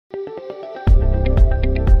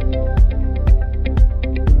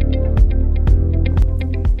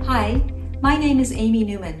My name is Amy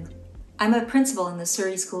Newman. I'm a principal in the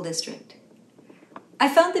Surrey School District. I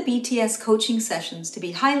found the BTS coaching sessions to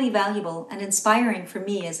be highly valuable and inspiring for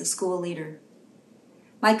me as a school leader.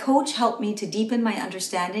 My coach helped me to deepen my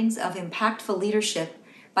understandings of impactful leadership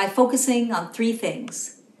by focusing on 3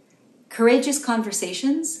 things: courageous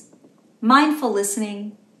conversations, mindful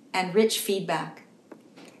listening, and rich feedback.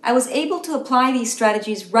 I was able to apply these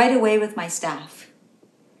strategies right away with my staff.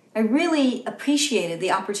 I really appreciated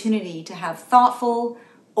the opportunity to have thoughtful,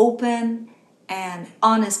 open, and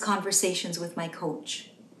honest conversations with my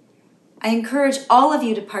coach. I encourage all of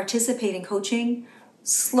you to participate in coaching,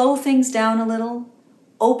 slow things down a little,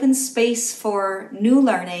 open space for new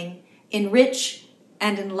learning, enrich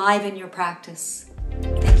and enliven your practice.